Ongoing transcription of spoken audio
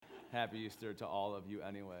Happy Easter to all of you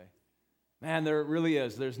anyway. Man, there really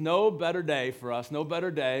is. There's no better day for us, no better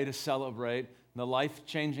day to celebrate the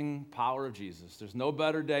life-changing power of Jesus. There's no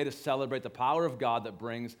better day to celebrate the power of God that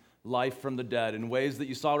brings life from the dead in ways that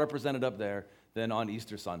you saw represented up there than on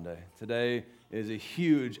Easter Sunday. Today is a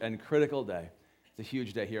huge and critical day. It's a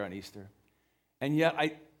huge day here on Easter. And yet,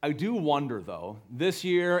 I do wonder, though, this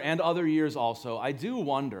year and other years also, I do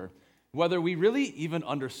wonder whether we really even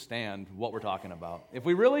understand what we're talking about. If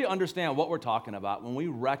we really understand what we're talking about when we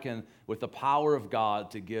reckon with the power of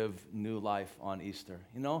God to give new life on Easter,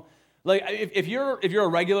 you know? Like, if you're a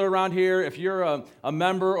regular around here, if you're a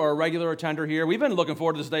member or a regular attender here, we've been looking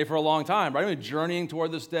forward to this day for a long time, right? We've been journeying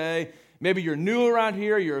toward this day. Maybe you're new around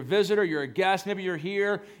here, you're a visitor, you're a guest, maybe you're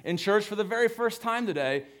here in church for the very first time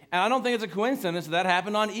today, and I don't think it's a coincidence that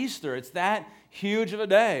happened on Easter. It's that huge of a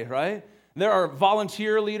day, right? There are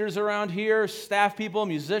volunteer leaders around here, staff people,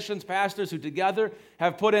 musicians, pastors who together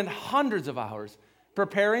have put in hundreds of hours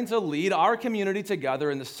preparing to lead our community together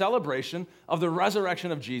in the celebration of the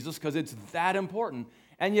resurrection of Jesus because it's that important.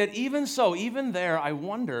 And yet even so, even there, I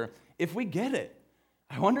wonder if we get it.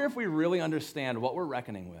 I wonder if we really understand what we're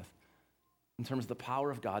reckoning with in terms of the power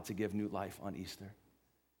of God to give new life on Easter.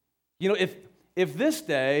 You know, if this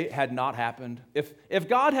day had not happened, if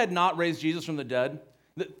God had not raised Jesus from the dead,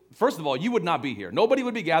 first of all, you would not be here. Nobody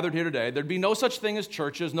would be gathered here today. There'd be no such thing as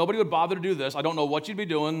churches. Nobody would bother to do this. I don't know what you'd be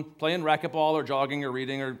doing, playing racquetball or jogging or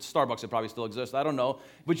reading, or Starbucks would probably still exist. I don't know.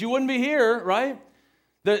 But you wouldn't be here, right?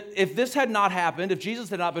 If this had not happened, if Jesus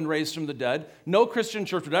had not been raised from the dead, no Christian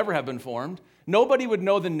church would ever have been formed. Nobody would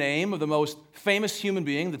know the name of the most famous human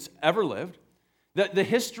being that's ever lived. The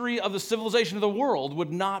history of the civilization of the world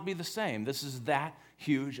would not be the same. This is that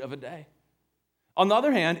huge of a day. On the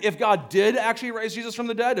other hand, if God did actually raise Jesus from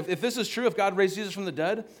the dead, if this is true, if God raised Jesus from the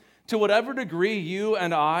dead, to whatever degree you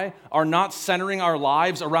and I are not centering our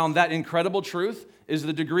lives around that incredible truth is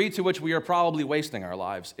the degree to which we are probably wasting our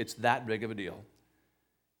lives. It's that big of a deal.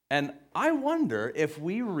 And I wonder if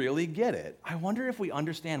we really get it. I wonder if we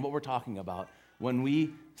understand what we're talking about when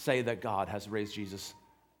we say that God has raised Jesus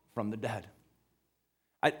from the dead.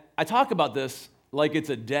 I talk about this like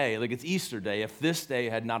it's a day, like it's Easter Day, if this day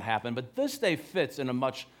had not happened. But this day fits in a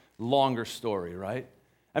much longer story, right?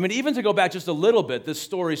 I mean, even to go back just a little bit, this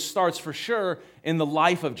story starts for sure in the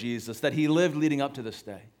life of Jesus that he lived leading up to this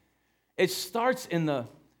day. It starts in the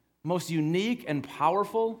most unique and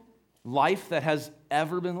powerful life that has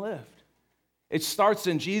ever been lived. It starts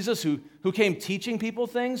in Jesus who came teaching people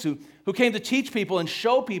things, who came to teach people and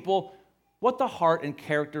show people what the heart and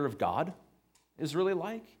character of God is really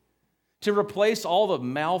like. To replace all the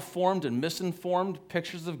malformed and misinformed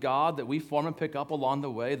pictures of God that we form and pick up along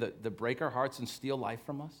the way that break our hearts and steal life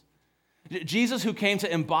from us. Jesus who came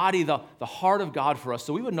to embody the heart of God for us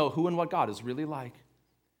so we would know who and what God is really like.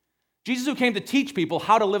 Jesus who came to teach people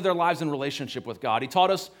how to live their lives in relationship with God. He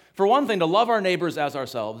taught us, for one thing, to love our neighbors as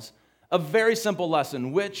ourselves, a very simple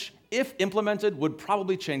lesson which, if implemented, would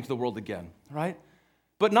probably change the world again, right?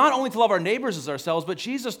 But not only to love our neighbors as ourselves, but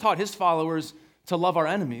Jesus taught his followers to love our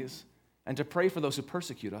enemies and to pray for those who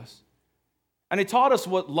persecute us. And he taught us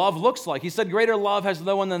what love looks like. He said, greater love has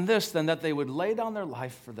no one than this, than that they would lay down their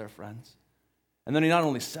life for their friends. And then he not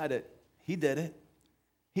only said it, he did it.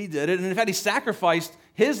 He did it. And in fact, he sacrificed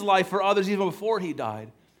his life for others even before he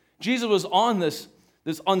died. Jesus was on this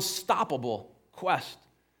unstoppable quest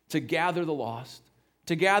to gather the lost,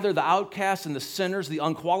 to gather the outcasts and the sinners, the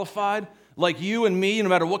unqualified, like you and me, no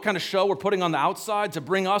matter what kind of show we're putting on the outside, to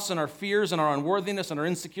bring us and our fears and our unworthiness and our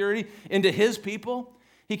insecurity into his people.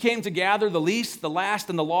 He came to gather the least, the last,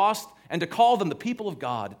 and the lost, and to call them the people of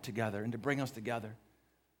God together and to bring us together.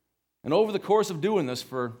 And over the course of doing this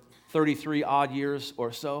for 33 odd years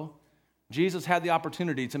or so, Jesus had the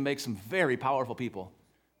opportunity to make some very powerful people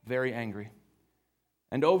very angry.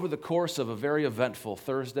 And over the course of a very eventful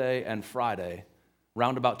Thursday and Friday,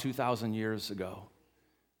 round about 2,000 years ago,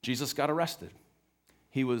 Jesus got arrested.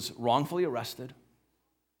 He was wrongfully arrested.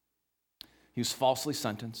 He was falsely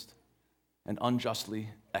sentenced and unjustly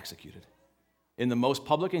executed in the most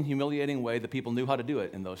public and humiliating way that people knew how to do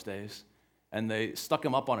it in those days. And they stuck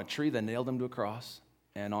him up on a tree, they nailed him to a cross,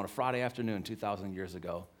 and on a Friday afternoon 2,000 years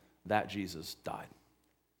ago, that Jesus died.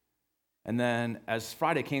 And then as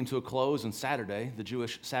Friday came to a close and Saturday, the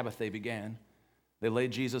Jewish Sabbath day began, they laid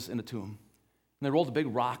Jesus in a tomb. And they rolled a big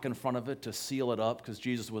rock in front of it to seal it up because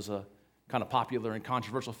Jesus was a kind of popular and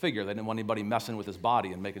controversial figure. They didn't want anybody messing with his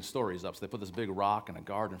body and making stories up, so they put this big rock and a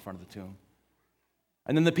guard in front of the tomb.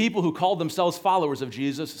 And then the people who called themselves followers of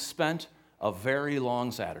Jesus spent a very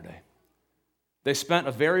long Saturday. They spent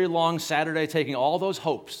a very long Saturday taking all those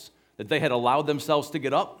hopes that they had allowed themselves to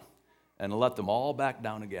get up and let them all back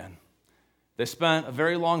down again. They spent a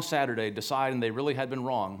very long Saturday deciding they really had been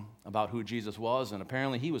wrong about who Jesus was, and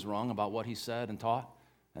apparently he was wrong about what he said and taught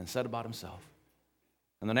and said about himself.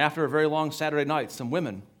 And then after a very long Saturday night, some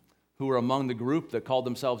women who were among the group that called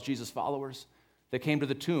themselves Jesus followers, they came to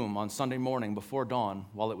the tomb on Sunday morning before dawn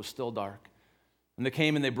while it was still dark. And they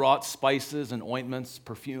came and they brought spices and ointments,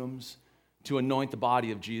 perfumes, to anoint the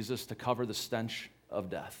body of Jesus to cover the stench of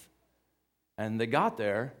death. And they got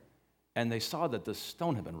there, and they saw that the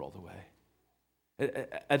stone had been rolled away.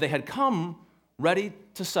 They had come ready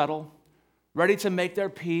to settle, ready to make their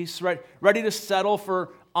peace, ready to settle for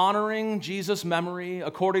honoring Jesus' memory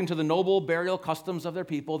according to the noble burial customs of their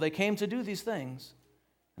people. They came to do these things,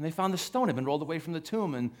 and they found the stone had been rolled away from the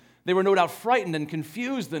tomb, and they were no doubt frightened and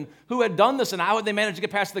confused, and who had done this, and how had they managed to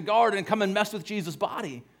get past the guard and come and mess with Jesus'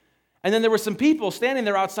 body? And then there were some people standing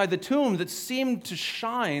there outside the tomb that seemed to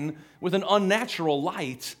shine with an unnatural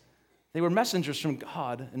light. They were messengers from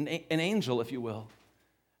God, an angel, if you will.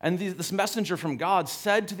 And this messenger from God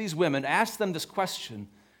said to these women, asked them this question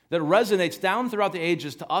that resonates down throughout the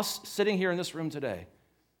ages to us sitting here in this room today.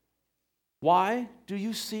 Why do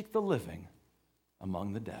you seek the living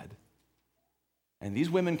among the dead? And these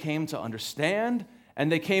women came to understand,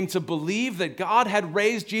 and they came to believe that God had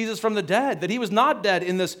raised Jesus from the dead, that he was not dead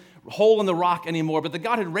in this hole in the rock anymore, but that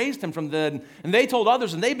God had raised him from the dead. And they told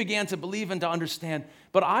others, and they began to believe and to understand.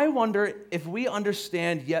 But I wonder if we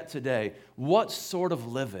understand yet today what sort of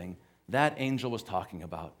living that angel was talking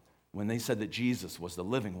about when they said that Jesus was the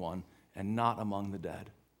living one and not among the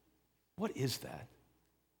dead. What is that?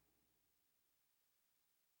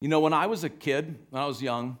 You know, when I was a kid, when I was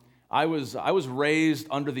young, I was raised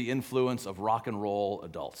under the influence of rock and roll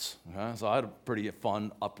adults. Okay? So I had a pretty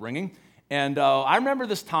fun upbringing. And I remember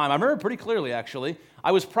this time, I remember pretty clearly actually.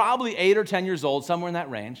 I was probably 8 or 10 years old, somewhere in that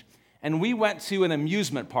range. And we went to an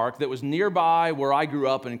amusement park that was nearby where I grew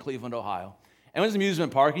up in Cleveland, Ohio. And it was an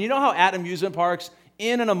amusement park. And you know how at amusement parks,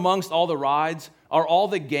 in and amongst all the rides, are all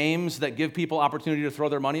the games that give people opportunity to throw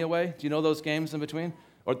their money away? Do you know those games in between?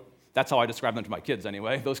 Or that's how I describe them to my kids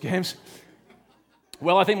anyway, those games.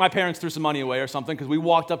 Well, I think my parents threw some money away or something because we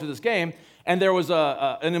walked up to this game, and there was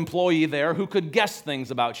an employee there who could guess things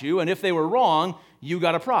about you, and if they were wrong, you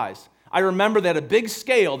got a prize. I remember they had a big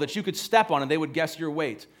scale that you could step on, and they would guess your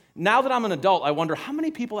weight. Now that I'm an adult, I wonder how many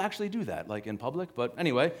people actually do that, like in public. But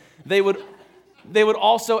anyway, they would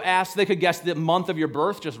also ask, they could guess the month of your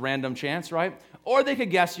birth, just random chance, right? Or they could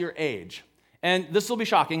guess your age. And this will be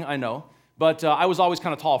shocking, I know, but I was always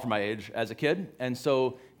kind of tall for my age as a kid, and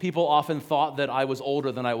so people often thought that I was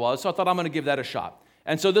older than I was, so I thought I'm going to give that a shot.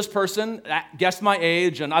 And so this person guessed my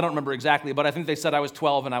age, and I don't remember exactly, but I think they said I was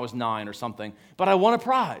 12 and I was 9 or something. But I won a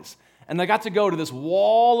prize. And I got to go to this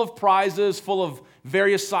wall of prizes full of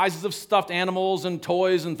various sizes of stuffed animals and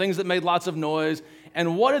toys and things that made lots of noise.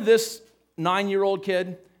 And what did this 9-year-old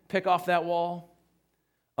kid pick off that wall?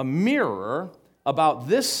 A mirror about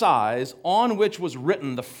this size on which was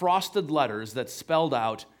written the frosted letters that spelled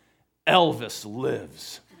out, "Elvis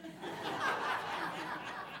lives."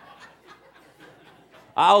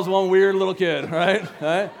 I was one weird little kid,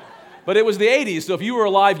 right? But it was the 80s, so if you were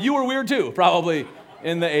alive, you were weird too, probably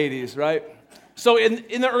in the 80s, right? So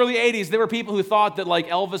in the early 80s, there were people who thought that like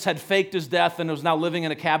Elvis had faked his death and was now living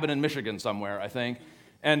in a cabin in Michigan somewhere, I think.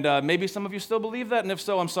 And maybe some of you still believe that, and if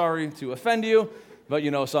so, I'm sorry to offend you, but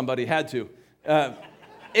you know somebody had to.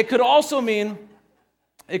 It could also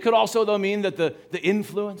though mean that the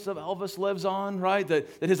influence of Elvis lives on, right?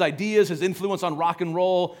 That his ideas, his influence on rock and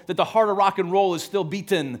roll, that the heart of rock and roll is still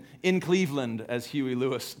beaten in Cleveland, as Huey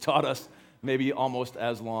Lewis taught us maybe almost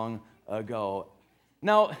as long ago.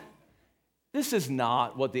 Now, this is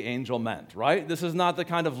not what the angel meant, right? This is not the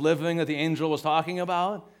kind of living that the angel was talking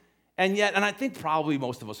about. And yet, and I think probably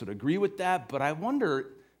most of us would agree with that, but I wonder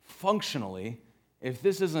functionally if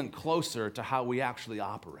this isn't closer to how we actually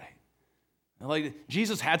operate. Like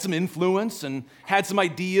Jesus had some influence and had some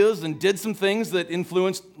ideas and did some things that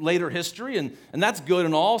influenced later history, and that's good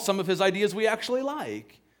and all. Some of his ideas we actually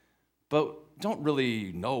like, but don't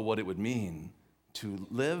really know what it would mean to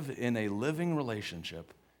live in a living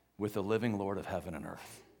relationship with the living Lord of heaven and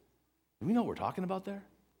earth. Do we know what we're talking about there?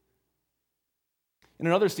 In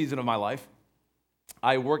another season of my life,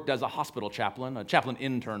 I worked as a hospital chaplain, a chaplain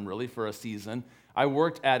intern really, for a season. I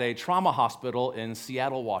worked at a trauma hospital in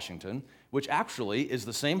Seattle, Washington, which actually is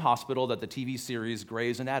the same hospital that the TV series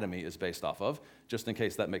Grey's Anatomy is based off of, just in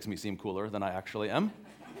case that makes me seem cooler than I actually am.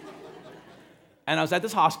 And I was at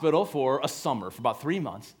this hospital for a summer, for about 3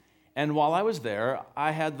 months. And while I was there,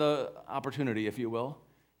 I had the opportunity, if you will,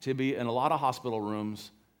 to be in a lot of hospital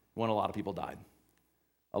rooms when a lot of people died.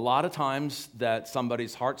 A lot of times that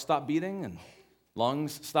somebody's heart stopped beating and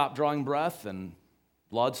lungs stopped drawing breath and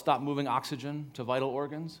blood stopped moving oxygen to vital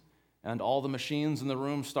organs, and all the machines in the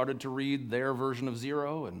room started to read their version of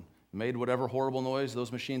zero and made whatever horrible noise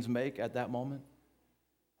those machines make at that moment.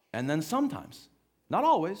 And then sometimes, not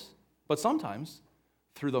always, but sometimes,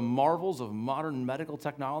 through the marvels of modern medical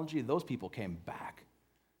technology, those people came back.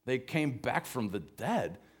 They came back from the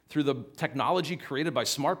dead through the technology created by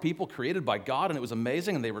smart people, created by God, and it was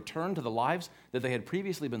amazing, and they returned to the lives that they had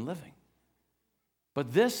previously been living.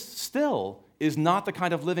 But this still is not the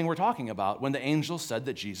kind of living we're talking about when the angel said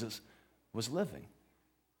that Jesus was living.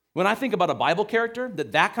 When I think about a Bible character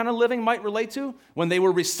that kind of living might relate to, when they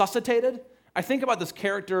were resuscitated, I think about this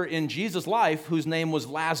character in Jesus' life whose name was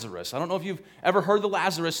Lazarus. I don't know if you've ever heard the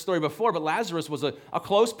Lazarus story before, but Lazarus was a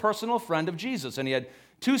close personal friend of Jesus, and he had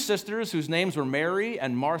two sisters whose names were Mary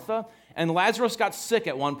and Martha, and Lazarus got sick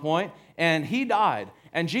at one point, and he died.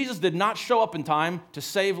 And Jesus did not show up in time to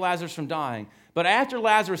save Lazarus from dying. But after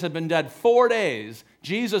Lazarus had been dead 4 days,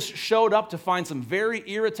 Jesus showed up to find some very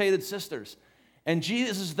irritated sisters. And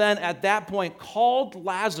Jesus then, at that point, called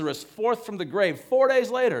Lazarus forth from the grave 4 days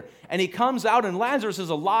later. And he comes out, and Lazarus is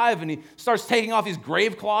alive, and he starts taking off these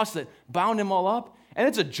grave cloths that bound him all up. And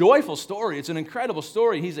it's a joyful story. It's an incredible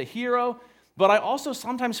story. He's a hero. But I also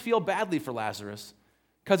sometimes feel badly for Lazarus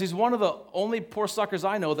because he's one of the only poor suckers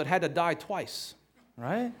I know that had to die twice,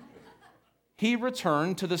 right? He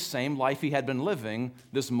returned to the same life he had been living,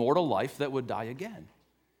 this mortal life that would die again.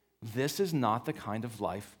 This is not the kind of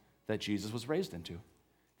life that Jesus was raised into.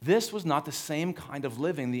 This was not the same kind of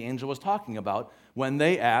living the angel was talking about when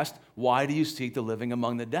they asked, "Why do you seek the living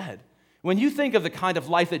among the dead?" When you think of the kind of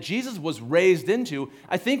life that Jesus was raised into,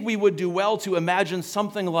 I think we would do well to imagine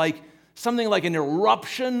something like an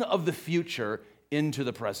eruption of the future into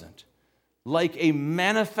the present, like a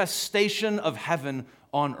manifestation of heaven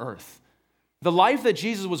on earth. The life that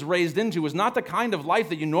Jesus was raised into was not the kind of life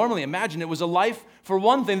that you normally imagine. It was a life, for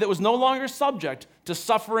one thing, that was no longer subject to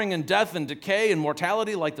suffering and death and decay and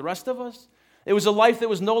mortality like the rest of us. It was a life that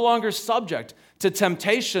was no longer subject to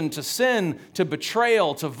temptation, to sin, to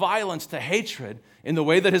betrayal, to violence, to hatred, in the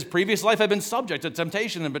way that his previous life had been subject to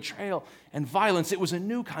temptation and betrayal and violence. It was a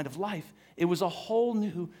new kind of life. It was a whole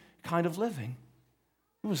new kind of living.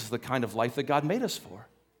 It was the kind of life that God made us for.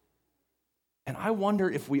 And I wonder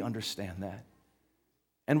if we understand that.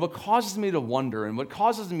 And what causes me to wonder and what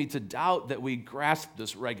causes me to doubt that we grasp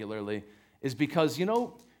this regularly is because,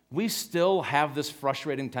 we still have this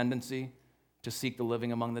frustrating tendency to seek the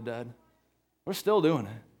living among the dead. We're still doing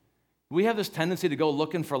it. We have this tendency to go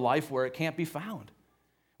looking for life where it can't be found.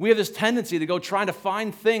 We have this tendency to go trying to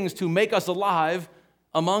find things to make us alive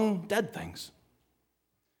among dead things.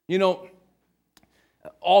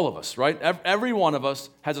 All of us, right? Every one of us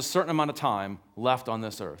has a certain amount of time left on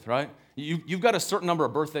this earth, right? You've got a certain number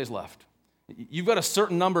of birthdays left. You've got a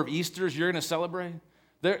certain number of Easters you're going to celebrate.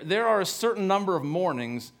 There are a certain number of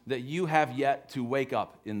mornings that you have yet to wake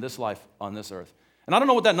up in this life on this earth. And I don't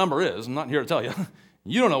know what that number is. I'm not here to tell you.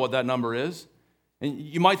 You don't know what that number is. And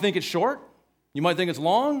you might think it's short. You might think it's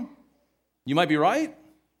long. You might be right.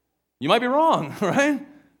 You might be wrong, right?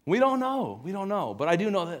 We don't know. But I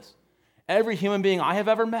do know this. Every human being I have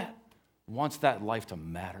ever met wants that life to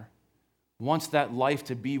matter, wants that life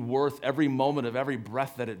to be worth every moment of every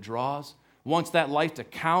breath that it draws, wants that life to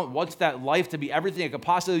count, wants that life to be everything it could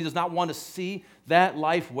possibly, does not want to see that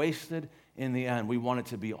life wasted in the end. We want it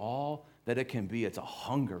to be all that it can be. It's a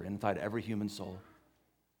hunger inside every human soul.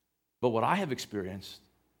 But what I have experienced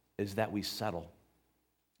is that we settle.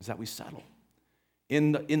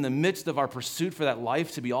 In the midst of our pursuit for that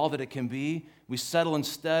life to be all that it can be, we settle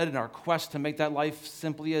instead in our quest to make that life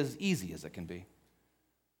simply as easy as it can be.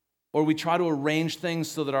 Or we try to arrange things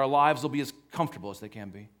so that our lives will be as comfortable as they can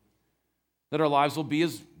be. That our lives will be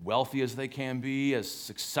as wealthy as they can be, as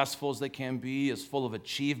successful as they can be, as full of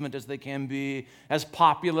achievement as they can be, as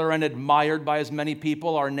popular and admired by as many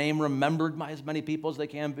people, our name remembered by as many people as they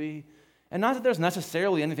can be. And not that there's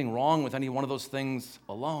necessarily anything wrong with any one of those things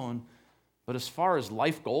alone, but as far as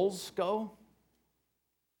life goals go,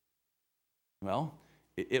 well,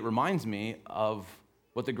 it reminds me of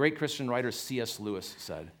what the great Christian writer C.S. Lewis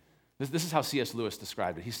said. This is how C.S. Lewis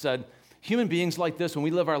described it. He said, human beings like this, when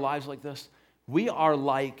we live our lives like this, we are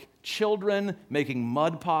like children making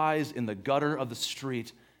mud pies in the gutter of the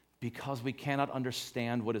street because we cannot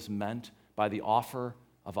understand what is meant by the offer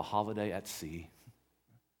of a holiday at sea.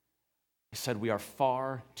 He said, we are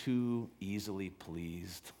far too easily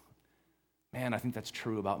pleased. Man, I think that's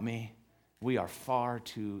true about me. We are far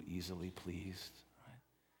too easily pleased.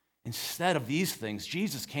 Instead of these things,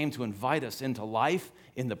 Jesus came to invite us into life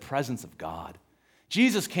in the presence of God.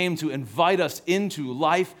 Jesus came to invite us into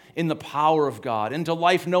life in the power of God, into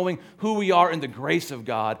life knowing who we are in the grace of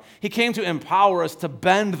God. He came to empower us to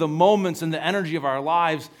bend the moments and the energy of our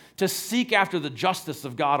lives to seek after the justice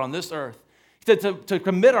of God on this earth, to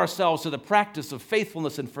commit ourselves to the practice of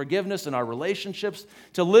faithfulness and forgiveness in our relationships,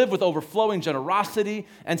 to live with overflowing generosity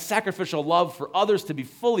and sacrificial love for others, to be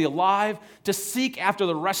fully alive, to seek after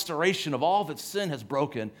the restoration of all that sin has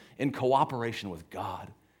broken in cooperation with God.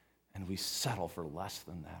 And we settle for less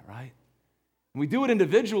than that, right? And we do it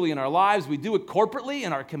individually in our lives. We do it corporately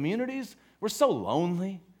in our communities. We're so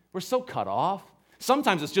lonely. We're so cut off.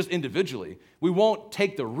 Sometimes it's just individually. We won't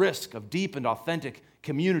take the risk of deep and authentic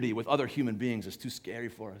community with other human beings. It's too scary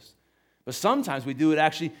for us. But sometimes we do it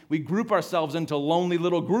actually, we group ourselves into lonely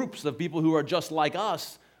little groups of people who are just like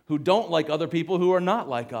us, who don't like other people who are not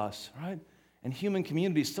like us, right? And human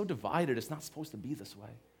community is so divided. It's not supposed to be this way.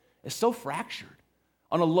 It's so fractured.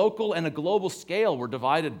 On a local and a global scale, we're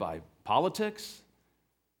divided by politics,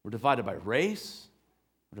 we're divided by race,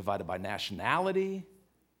 we're divided by nationality,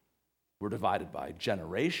 we're divided by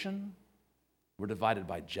generation, we're divided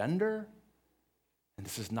by gender. And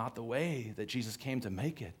this is not the way that Jesus came to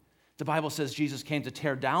make it. The Bible says Jesus came to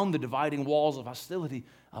tear down the dividing walls of hostility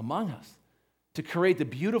among us, to create the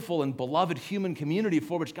beautiful and beloved human community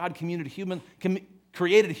for which God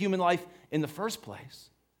created human life in the first place.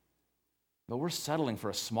 But we're settling for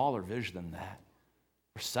a smaller vision than that.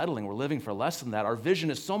 We're living for less than that. Our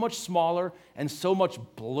vision is so much smaller and so much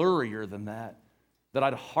blurrier than that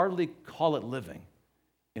I'd hardly call it living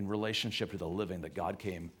in relationship to the living that God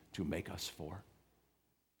came to make us for.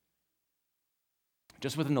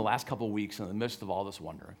 Just within the last couple of weeks, in the midst of all this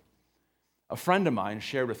wondering, a friend of mine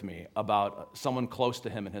shared with me about someone close to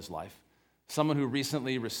him in his life, someone who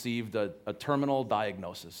recently received a terminal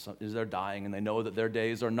diagnosis. They're dying, and they know that their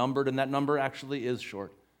days are numbered, and that number actually is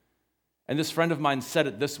short. And this friend of mine said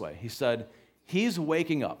it this way. He said, he's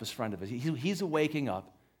waking up, this friend of his, he's waking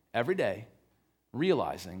up every day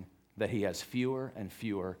realizing that he has fewer and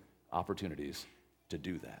fewer opportunities to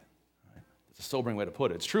do that. Right? It's a sobering way to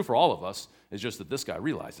put it. It's true for all of us. It's just that this guy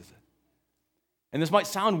realizes it. And this might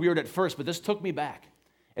sound weird at first, but this took me back.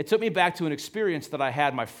 It took me back to an experience that I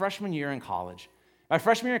had my freshman year in college. My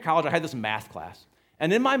freshman year in college, I had this math class.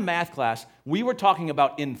 And in my math class, we were talking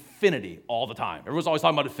about infinity all the time. Everyone's always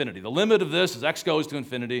talking about infinity. The limit of this is x goes to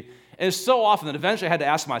infinity. And it's so often that eventually I had to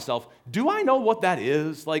ask myself, do I know what that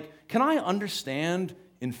is? Like, can I understand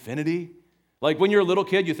infinity? Like, when you're a little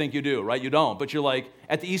kid, you think you do, right? You don't. But you're like,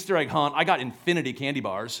 at the Easter egg hunt, I got infinity candy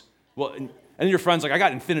bars. Well, and your friend's like, I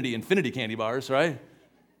got infinity candy bars, right?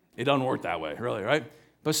 It doesn't work that way, really, right?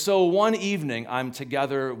 But so one evening, I'm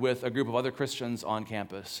together with a group of other Christians on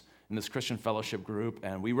campus in this Christian fellowship group,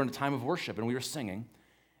 and we were in a time of worship, and we were singing.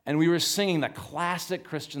 And we were singing that classic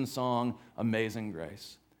Christian song, Amazing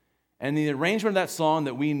Grace. And the arrangement of that song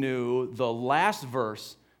that we knew, the last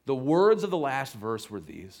verse, the words of the last verse were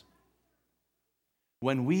these.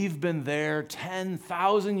 When we've been there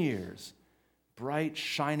 10,000 years, bright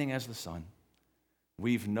shining as the sun,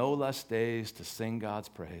 we've no less days to sing God's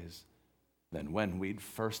praise than when we'd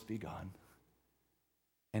first begun.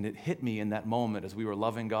 And it hit me in that moment as we were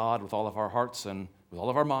loving God with all of our hearts and with all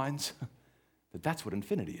of our minds that that's what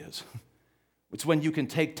infinity is. It's when you can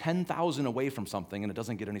take 10,000 away from something and it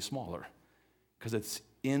doesn't get any smaller because it's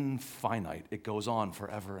infinite. It goes on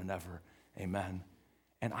forever and ever. Amen.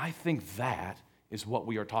 And I think that is what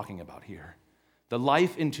we are talking about here. The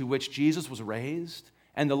life into which Jesus was raised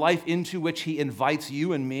and the life into which he invites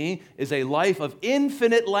you and me is a life of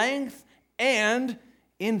infinite length and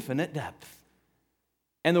infinite depth.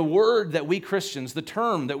 And the word that we Christians, the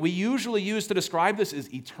term that we usually use to describe this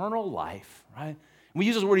is eternal life, right? We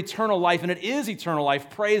use the word eternal life, and it is eternal life.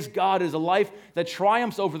 Praise God, it is a life that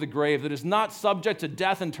triumphs over the grave, that is not subject to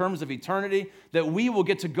death in terms of eternity, that we will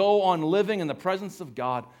get to go on living in the presence of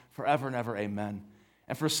God forever and ever, amen.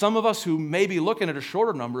 And for some of us who may be looking at a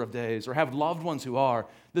shorter number of days or have loved ones who are,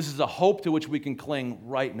 this is a hope to which we can cling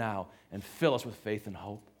right now and fill us with faith and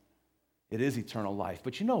hope. It is eternal life.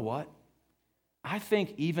 But you know what? I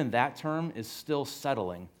think even that term is still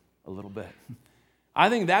settling a little bit. I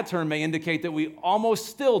think that term may indicate that we almost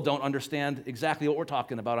still don't understand exactly what we're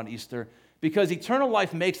talking about on Easter, because eternal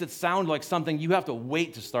life makes it sound like something you have to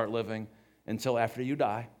wait to start living until after you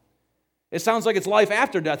die. It sounds like it's life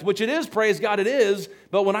after death, which it is, praise God, it is.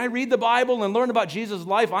 But when I read the Bible and learn about Jesus'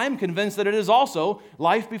 life, I'm convinced that it is also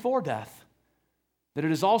life before death, that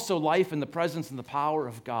it is also life in the presence and the power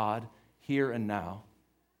of God here and now.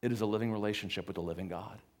 It is a living relationship with the living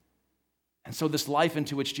God. And so this life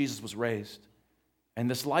into which Jesus was raised, and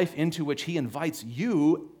this life into which he invites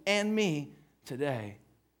you and me today,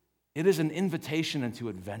 It is an invitation into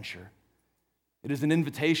adventure. It is an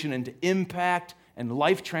invitation into impact and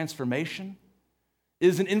life transformation. It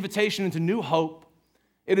is an invitation into new hope.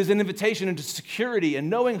 It is an invitation into security and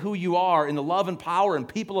knowing who you are in the love and power and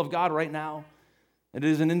people of God right now. It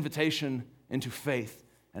is an invitation into faith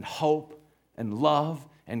and hope and love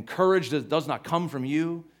and courage that does not come from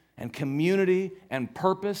you, and community and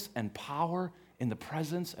purpose and power in the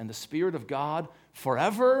presence and the Spirit of God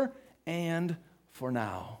forever and for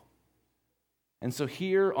now. And so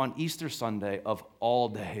here on Easter Sunday, of all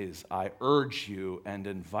days, I urge you and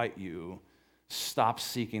invite you, stop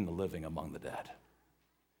seeking the living among the dead.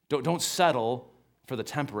 Don't settle for the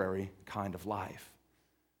temporary kind of life,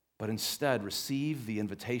 but instead receive the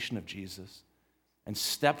invitation of Jesus and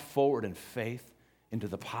step forward in faith into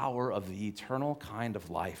the power of the eternal kind of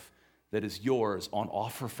life that is yours on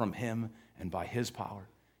offer from Him and by His power,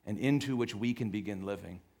 and into which we can begin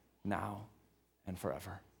living now and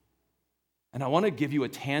forever. And I want to give you a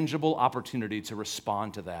tangible opportunity to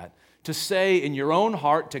respond to that, to say in your own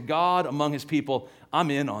heart to God among His people,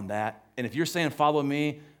 I'm in on that. And if you're saying, follow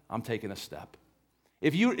me, I'm taking a step.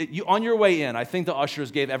 If you on your way in, I think the ushers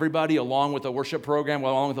gave everybody, along with the worship program,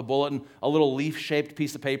 along with the bulletin, a little leaf-shaped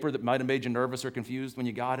piece of paper that might have made you nervous or confused when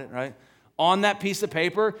you got it, right? On that piece of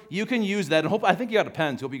paper, you can use that. And I think you got a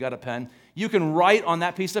pen, too. Hope you got a pen. You can write on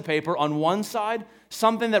that piece of paper, on one side,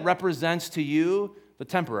 something that represents to you the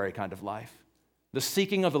temporary kind of life, the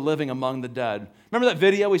seeking of the living among the dead. Remember that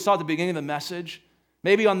video we saw at the beginning of the message?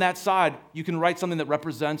 Maybe on that side, you can write something that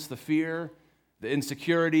represents the fear, the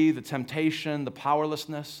insecurity, the temptation, the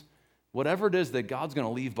powerlessness, whatever it is that God's going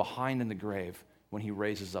to leave behind in the grave when He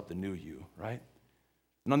raises up the new you, right?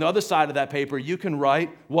 And on the other side of that paper, you can write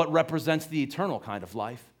what represents the eternal kind of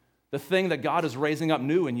life, the thing that God is raising up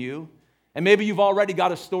new in you. And maybe you've already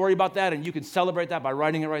got a story about that, and you can celebrate that by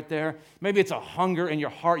writing it right there. Maybe it's a hunger in your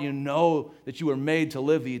heart. You know that you were made to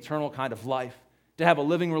live the eternal kind of life, to have a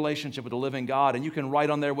living relationship with the living God, and you can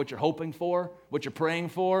write on there what you're hoping for, what you're praying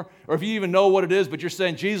for, or if you even know what it is, but you're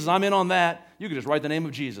saying, Jesus, I'm in on that, you can just write the name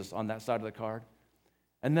of Jesus on that side of the card.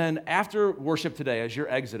 And then after worship today, as you're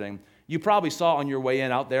exiting, you probably saw on your way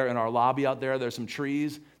in out there in our lobby out there, there's some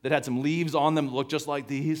trees that had some leaves on them that look just like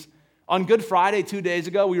these. On Good Friday 2 days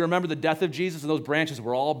ago, we remember the death of Jesus, and those branches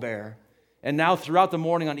were all bare. And now throughout the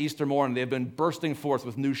morning on Easter morning, they've been bursting forth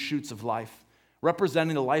with new shoots of life,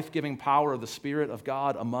 representing the life-giving power of the Spirit of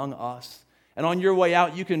God among us. And on your way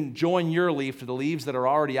out, you can join your leaf to the leaves that are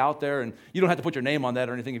already out there, and you don't have to put your name on that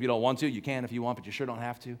or anything if you don't want to. You can if you want, but you sure don't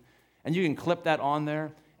have to. And you can clip that on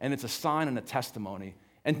there, and it's a sign and a testimony.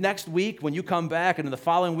 And next week, when you come back, and in the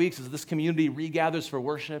following weeks as this community regathers for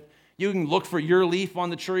worship, you can look for your leaf on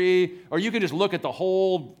the tree, or you can just look at the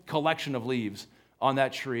whole collection of leaves on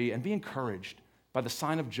that tree and be encouraged by the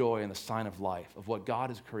sign of joy and the sign of life of what God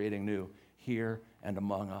is creating new here and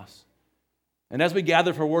among us. And as we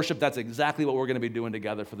gather for worship, that's exactly what we're going to be doing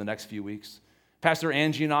together for the next few weeks. Pastor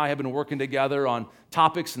Angie and I have been working together on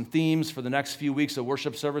topics and themes for the next few weeks of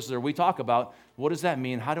worship services where we talk about what does that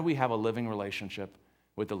mean? How do we have a living relationship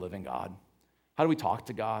with the living God? How do we talk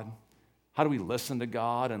to God? How do we listen to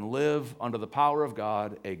God and live under the power of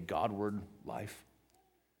God a Godward life?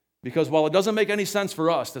 Because while it doesn't make any sense for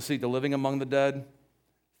us to seek the living among the dead,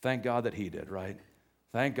 thank God that He did, right?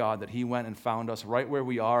 Thank God that He went and found us right where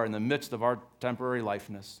we are in the midst of our temporary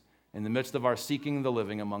lifeness, in the midst of our seeking the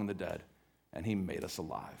living among the dead, and He made us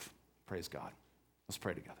alive. Praise God. Let's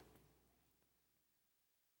pray together.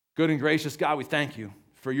 Good and gracious God, we thank You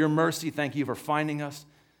for Your mercy. Thank You for finding us.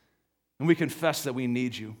 And we confess that we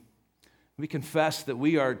need You. We confess that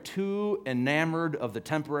we are too enamored of the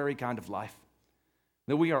temporary kind of life,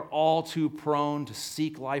 that we are all too prone to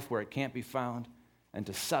seek life where it can't be found and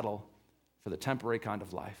to settle for the temporary kind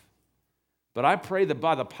of life. But I pray that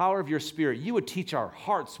by the power of Your Spirit, You would teach our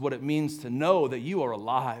hearts what it means to know that You are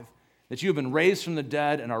alive, that You have been raised from the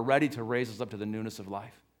dead and are ready to raise us up to the newness of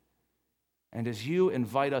life. And as You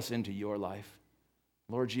invite us into Your life,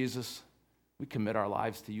 Lord Jesus, we commit our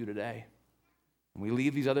lives to You today. And we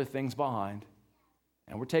leave these other things behind,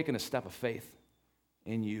 and we're taking a step of faith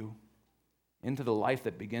in You, into the life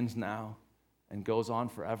that begins now and goes on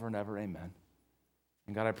forever and ever. Amen.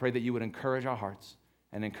 And God, I pray that You would encourage our hearts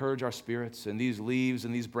and encourage our spirits and these leaves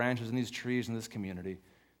and these branches and these trees in this community,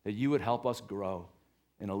 that You would help us grow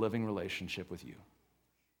in a living relationship with You.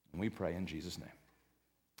 And we pray in Jesus' name.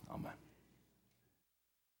 Amen.